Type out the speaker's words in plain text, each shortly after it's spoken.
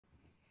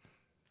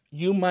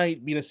You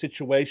might be in a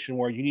situation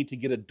where you need to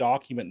get a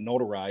document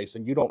notarized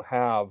and you don't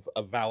have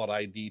a valid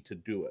ID to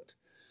do it.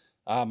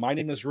 My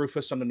name is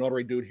Rufus. I'm the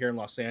notary dude here in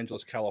Los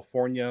Angeles,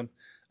 California.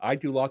 I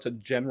do lots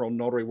of general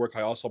notary work.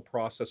 I also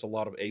process a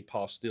lot of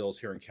apostilles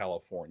here in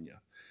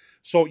California.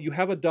 So you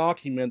have a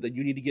document that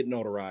you need to get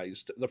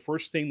notarized. The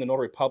first thing the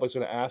notary public is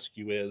going to ask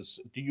you is,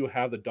 do you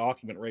have the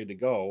document ready to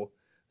go?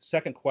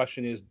 Second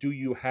question is, do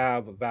you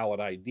have a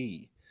valid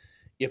ID?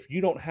 If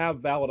you don't have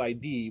valid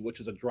ID, which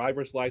is a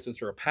driver's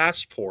license or a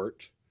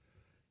passport,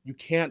 you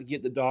can't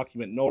get the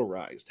document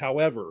notarized.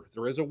 However,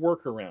 there is a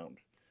workaround.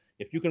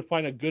 If you can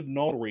find a good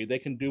notary, they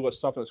can do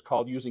something that's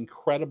called using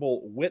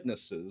credible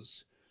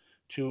witnesses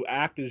to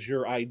act as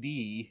your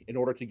ID in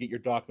order to get your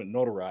document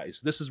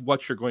notarized. This is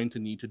what you're going to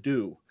need to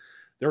do.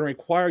 They're going to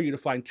require you to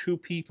find two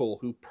people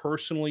who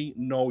personally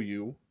know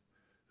you,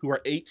 who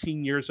are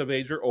 18 years of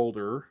age or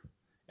older,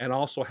 and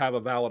also have a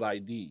valid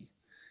ID.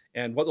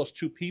 And what those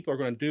two people are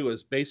going to do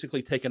is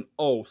basically take an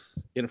oath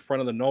in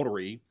front of the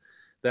notary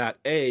that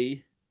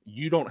A,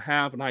 you don't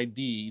have an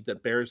ID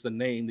that bears the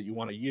name that you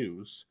want to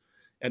use.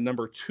 And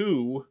number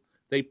two,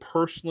 they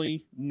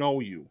personally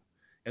know you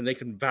and they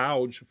can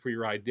vouch for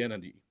your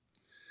identity.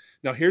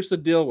 Now, here's the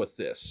deal with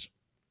this.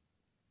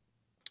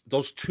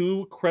 Those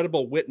two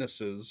credible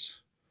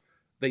witnesses,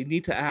 they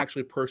need to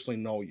actually personally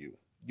know you.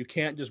 You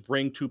can't just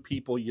bring two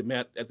people you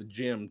met at the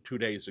gym 2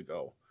 days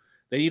ago.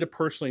 They need to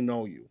personally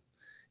know you.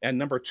 And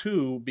number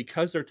two,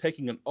 because they're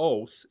taking an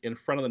oath in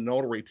front of the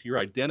notary to your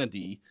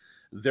identity,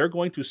 they're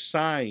going to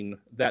sign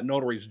that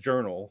notary's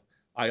journal.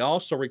 I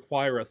also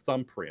require a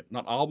thumbprint.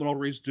 Not all the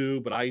notaries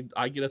do, but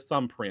I get a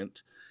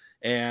thumbprint,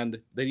 and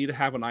they need to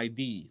have an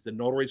ID. The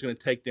notary is going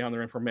to take down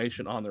their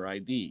information on their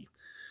ID.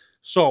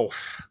 So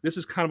this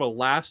is kind of a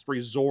last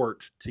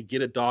resort to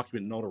get a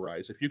document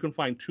notarized. If you can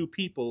find two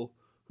people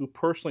who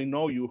personally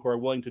know you who are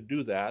willing to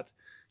do that,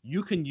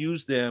 you can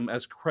use them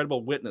as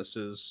credible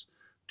witnesses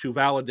to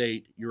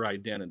validate your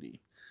identity.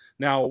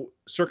 Now,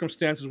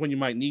 circumstances when you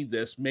might need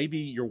this, maybe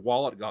your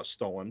wallet got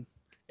stolen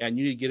and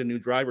you need to get a new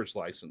driver's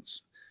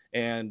license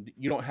and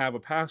you don't have a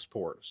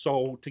passport.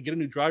 So to get a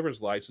new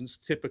driver's license,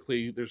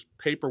 typically there's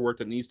paperwork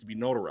that needs to be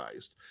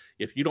notarized.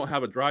 If you don't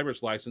have a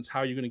driver's license, how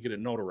are you going to get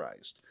it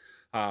notarized?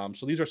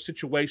 So these are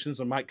situations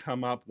that might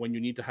come up when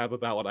you need to have a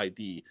valid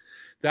ID.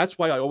 That's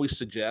why I always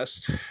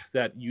suggest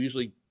that you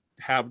usually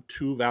have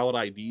two valid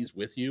IDs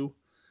with you.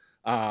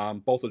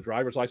 Both a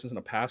driver's license and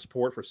a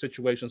passport for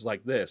situations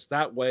like this.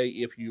 That way,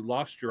 if you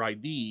lost your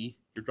ID,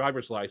 your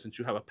driver's license,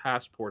 you have a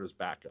passport as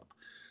backup.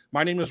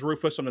 My name is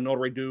Rufus. I'm the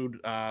notary dude,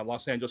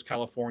 Los Angeles,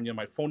 California.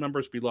 My phone number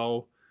is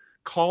below.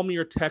 Call me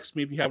or text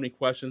me if you have any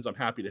questions. I'm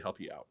happy to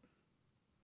help you out.